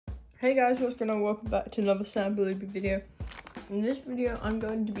Hey guys, what's going on? Welcome back to another Sam Belubi video. In this video, I'm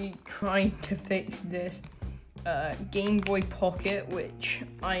going to be trying to fix this Game Boy Pocket, which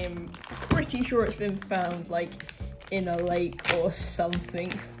I am pretty sure it's been found like in a lake or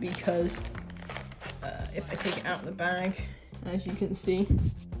something, because if I take it out of the bag, as you can see,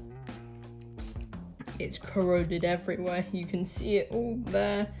 it's corroded everywhere. You can see it all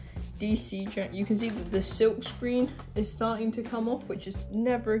there. DC, you can see that the silk screen is starting to come off, which is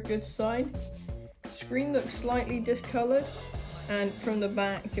never a good sign. Screen looks slightly discolored, and from the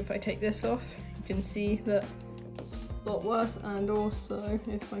back, if I take this off, you can see that it's a lot worse. And also,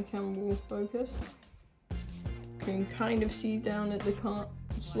 if my camera will focus, you can kind of see down at the cart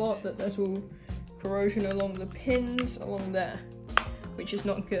slot that there's all corrosion along the pins along there, which is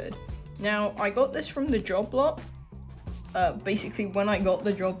not good. Now, I got this from the job lot. Basically, when I got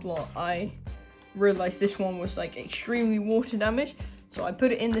the job lot, I realized this one was like extremely water damaged, so I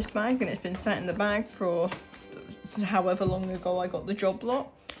put it in this bag, and it's been sat in the bag for however long ago I got the job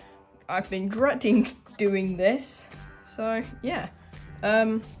lot. I've been dreading doing this, so yeah.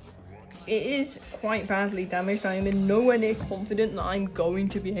 It is quite badly damaged. I am in nowhere near confident that I'm going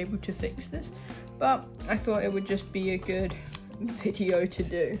to be able to fix this, but I thought it would just be a good video to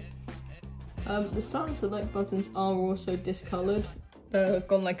do. The start and select buttons are also discolored,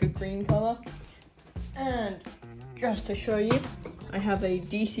 gone like a green color. And just to show you, I have a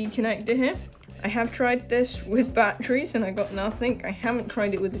DC connector here. I have tried this with batteries and I got nothing. I haven't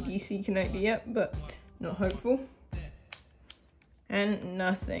tried it with a DC connector yet, but not hopeful. And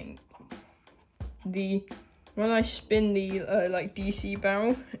nothing. When I spin the like DC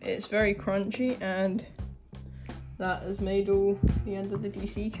barrel, it's very crunchy, and that has made all the end of the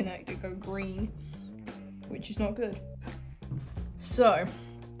DC connector go green, which is not good. So,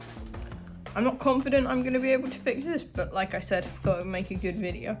 I'm not confident I'm going to be able to fix this, but like I said, I thought it would make a good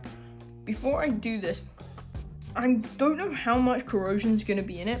video. Before I do this, I don't know how much corrosion is going to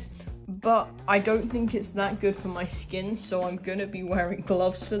be in it, but I don't think it's that good for my skin, so I'm going to be wearing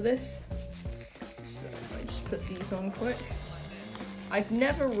gloves for this. So if I just put these on quick. I've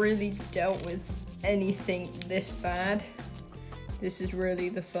never really dealt with anything this bad. This is really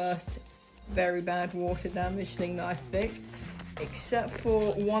the first very bad water damage thing that I fixed, except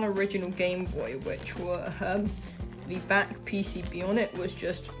for one original Game Boy, which were the back PCB on it was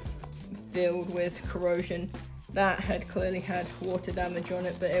just filled with corrosion. That had clearly had water damage on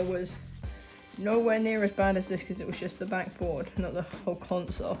it, but it was nowhere near as bad as this because it was just the backboard, not the whole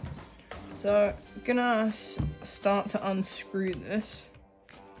console. So I'm gonna start to unscrew this.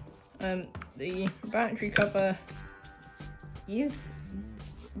 The battery cover has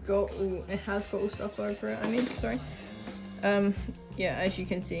got all stuff over it, sorry. Yeah, as you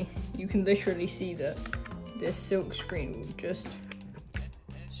can see, you can literally see that this silk screen will just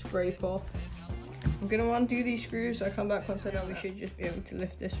scrape off. I'm gonna undo these screws. I'll come back once I know. We should just be able to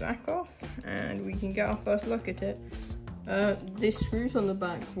lift this back off, and we can get our first look at it. These screws on the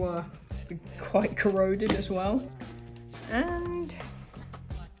back were quite corroded as well, and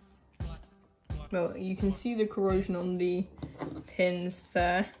well, you can see the corrosion on the pins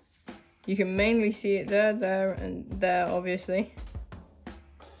there. You can mainly see it there, and there, obviously.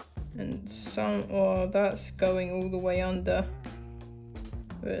 And that's going all the way under.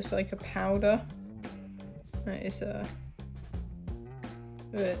 But it's like a powder. That is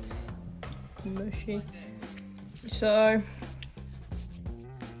it's mushy. So,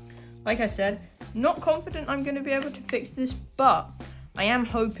 like I said, not confident I'm going to be able to fix this, but I am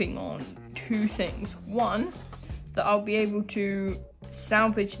hoping on two things. One, that I'll be able to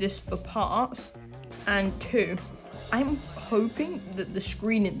salvage this for parts, and two, I'm hoping that the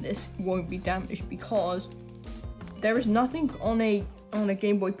screen in this won't be damaged, because there is nothing on a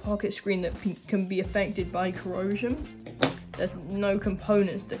Game Boy Pocket screen that can be affected by corrosion. There's no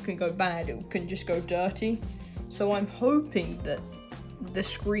components that can go bad, it can just go dirty. So I'm hoping that the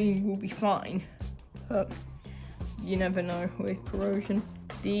screen will be fine, but you never know with corrosion.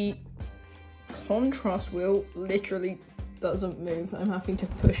 The contrast wheel literally doesn't move. I'm having to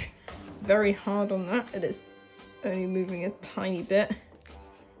push very hard on that, and it's only moving a tiny bit.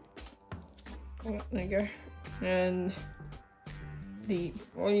 Oh, there you go. And the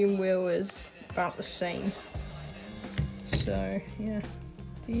volume wheel is about the same. So yeah,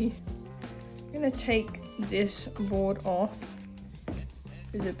 I'm gonna take this board off.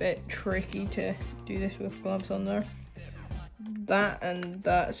 It's a bit tricky to do this with gloves on there. That and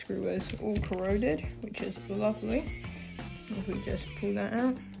that screw is all corroded, which is lovely. If we just pull that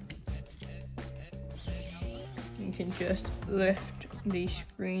out, you can just lift the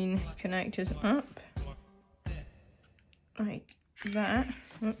screen connectors up like that.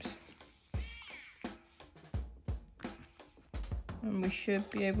 Oops. And we should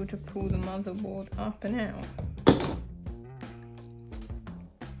be able to pull the motherboard up and out.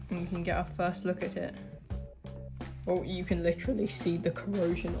 And we can get our first look at it. Well, you can literally see the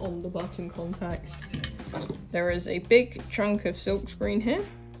corrosion on the button contacts. There is a big chunk of silkscreen here,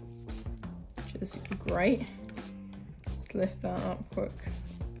 which is great. Let's lift that up quick.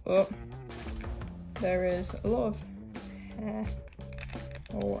 Oh, there is a lot of hair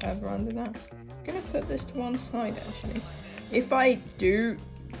or whatever under that. I'm gonna put this to one side actually. If I do,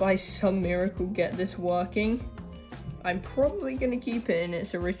 by some miracle, get this working, I'm probably gonna keep it in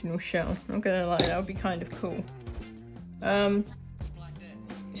its original shell. Not gonna lie, that would be kind of cool.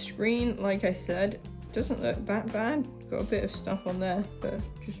 Screen, like I said, doesn't look that bad. Got a bit of stuff on there, but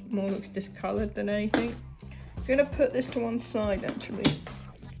just more looks discolored than anything. I'm gonna put this to one side actually.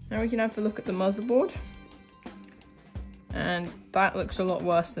 Now we can have a look at the motherboard. And that looks a lot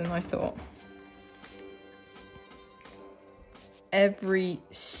worse than I thought. Every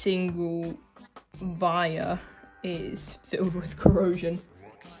single wire is filled with corrosion.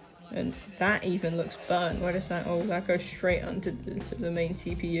 And that even looks burnt. Where does that? Oh, that goes straight onto the main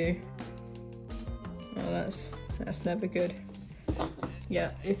CPU. Oh, that's never good.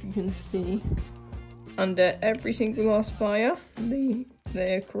 Yeah, if you can see, under every single last wire,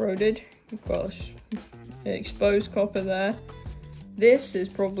 they're corroded. You've got exposed copper there. This is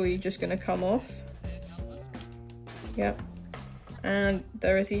probably just going to come off. Yep. And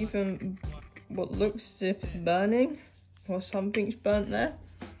there is even what looks as if it's burning, or something's burnt there.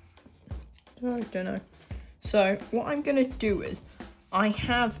 I don't know. So what I'm gonna do is, I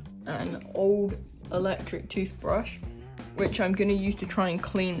have an old electric toothbrush, which I'm gonna use to try and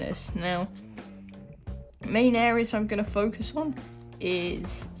clean this. Now, main areas I'm gonna focus on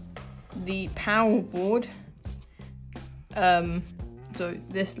is the power board. So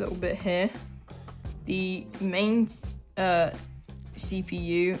this little bit here, the main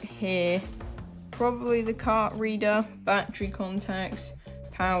CPU here, probably the card reader, battery contacts,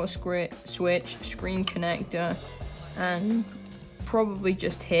 power switch, screen connector, and probably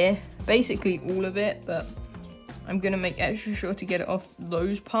just here. Basically all of it, but I'm gonna make extra sure to get it off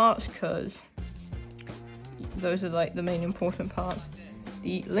those parts because those are like the main important parts.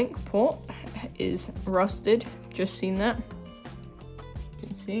 The link port is rusted, just seen that. You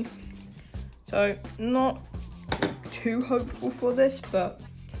can see. So not too hopeful for this, but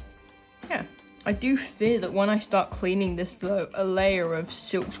yeah. I do fear that when I start cleaning this though, a layer of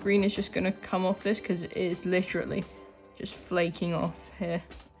silkscreen is just going to come off this because it is literally just flaking off here.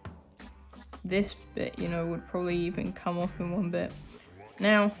 This bit, you know, would probably even come off in one bit.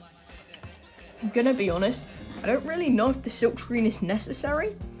 Now, I'm going to be honest, I don't really know if the silkscreen is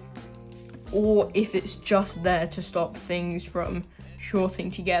necessary or if it's just there to stop things from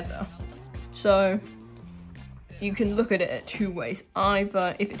shorting together. So you can look at it two ways.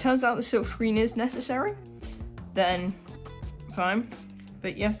 Either, if it turns out the silkscreen is necessary, then fine.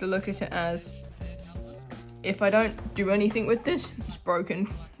 But you have to look at it as, if I don't do anything with this, it's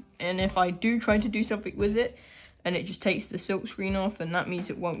broken. And if I do try to do something with it, and it just takes the silkscreen off, and that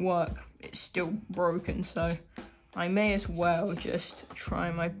means it won't work, it's still broken. So I may as well just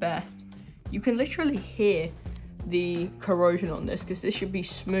try my best. You can literally hear the corrosion on this because this should be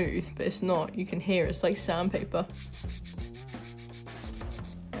smooth, but it's not. You can hear it's like sandpaper.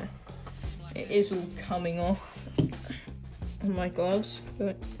 Yeah. It is all coming off on my gloves,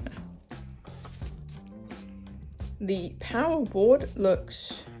 but yeah. The power board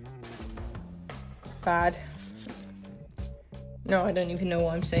looks bad. No, I don't even know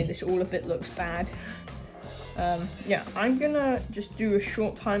why I'm saying this. All of it looks bad. Yeah, I'm gonna just do a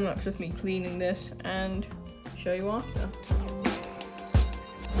short time lapse of me cleaning this and show you after.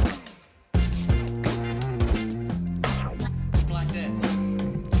 Like that.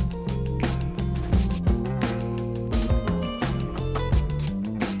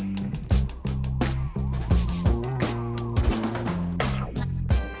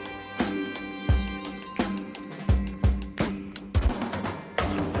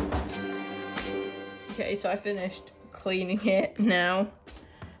 Okay, so I finished cleaning it now.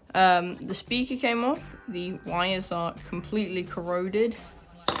 The speaker came off, the wires are completely corroded.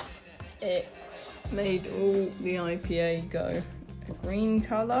 It made all the IPA go a green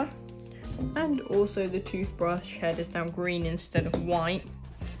colour, and also the toothbrush head is now green instead of white,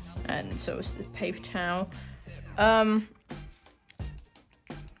 and so is the paper towel.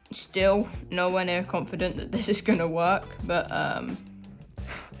 Still nowhere near confident that this is gonna work, but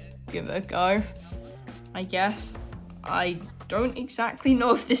give it a go, I guess. I don't exactly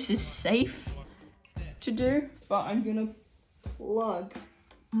know if this is safe to do, but I'm gonna plug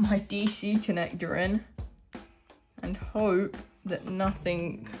my DC connector in and hope that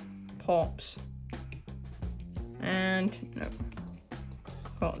nothing pops. And no,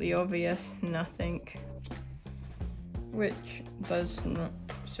 got the obvious nothing, which does not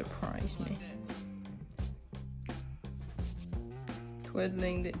surprise me.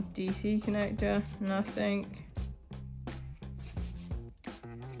 Twiddling the DC connector, nothing.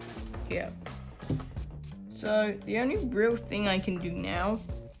 Yep. So the only real thing I can do now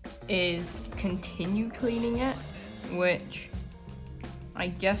is continue cleaning it, which I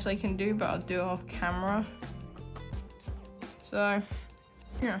guess I can do, but I'll do it off camera. So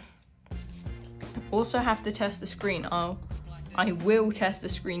yeah. Also have to test the screen. I will test the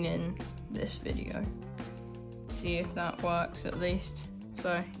screen in this video. See if that works at least.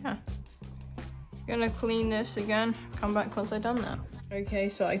 So yeah. Gonna clean this again. Come back once I've done that. Okay,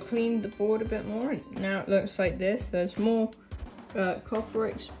 so I cleaned the board a bit more and now it looks like this. There's more copper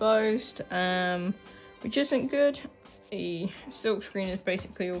exposed, which isn't good. The silk screen is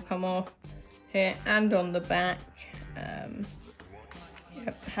basically all come off here and on the back.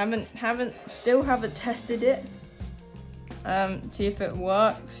 Yep, still haven't tested it. See if it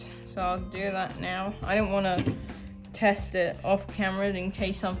works. So I'll do that now. I don't want to test it off camera in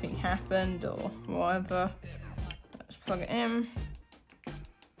case something happened or whatever. Let's plug it in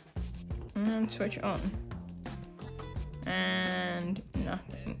and switch it on. And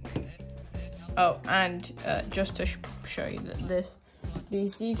nothing. Oh, and just to show you that this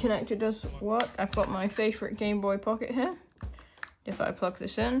DC connector does work, I've got my favorite Game Boy Pocket here. If I plug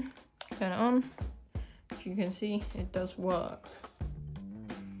this in, turn it on, as you can see, it does work.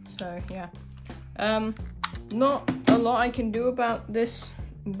 So yeah, not a lot I can do about this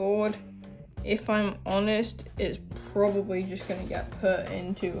board. If I'm honest, it's probably just gonna get put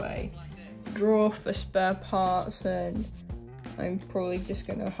into a drawer for spare parts, and I'm probably just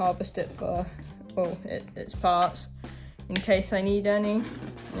gonna harvest it for its parts in case I need any.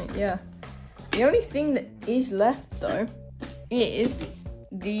 Yeah, the only thing that is left though is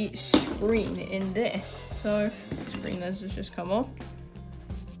the screen in this. So the screen has just come off.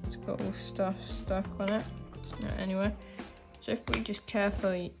 It's got all stuff stuck on it. Anyway, so if we just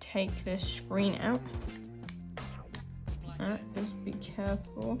carefully take this screen out, just be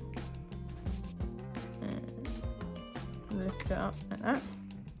careful and lift it up like that,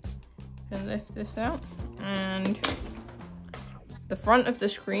 and lift this out, and the front of the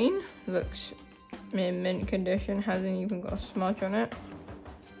screen looks in mint condition, hasn't even got a smudge on it.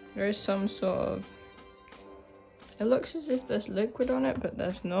 There is some sort of, it looks as if there's liquid on it, but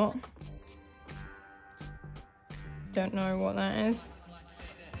there's not. Don't know what that is.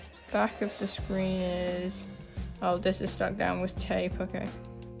 Back of the screen is, oh, this is stuck down with tape. Okay,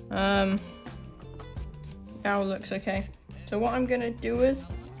 now looks okay. So what I'm gonna do is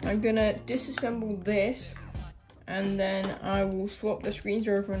I'm gonna disassemble this, and then I will swap the screens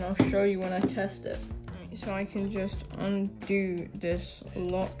over and I'll show you when I test it. So I can just undo this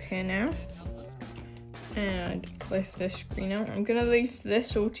lock here now and lift this screen out. I'm gonna leave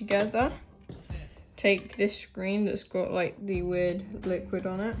this all together. Take this screen that's got like the weird liquid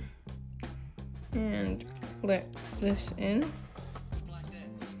on it and flip this in,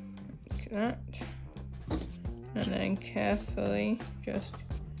 like that, and then carefully just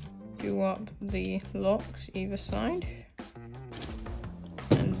do up the locks either side,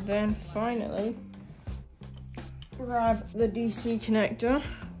 and then finally grab the DC connector,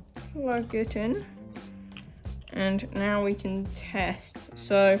 plug it in, and now we can test.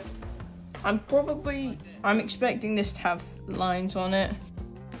 So I'm expecting this to have lines on it,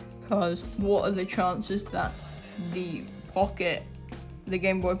 because what are the chances that the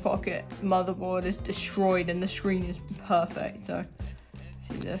Game Boy Pocket motherboard is destroyed and the screen is perfect? So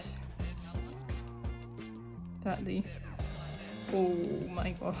see this, oh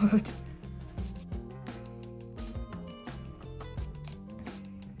my god.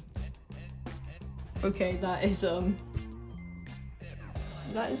 Okay, that is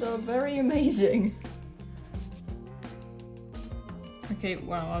very amazing. Okay,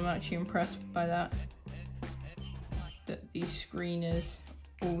 wow, I'm actually impressed by that. That the screen is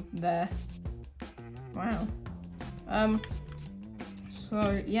all there. Wow.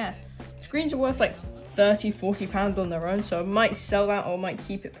 So yeah, screens are worth like £30–40 on their own, so I might sell that or might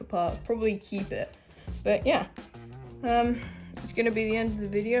keep it for parts. Probably keep it. But yeah, it's gonna be the end of the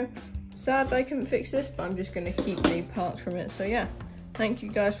video. Sad I couldn't fix this, but I'm just gonna keep the parts from it. So yeah, thank you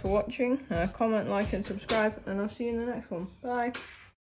guys for watching. Comment, like, and subscribe, and I'll see you in the next one. Bye.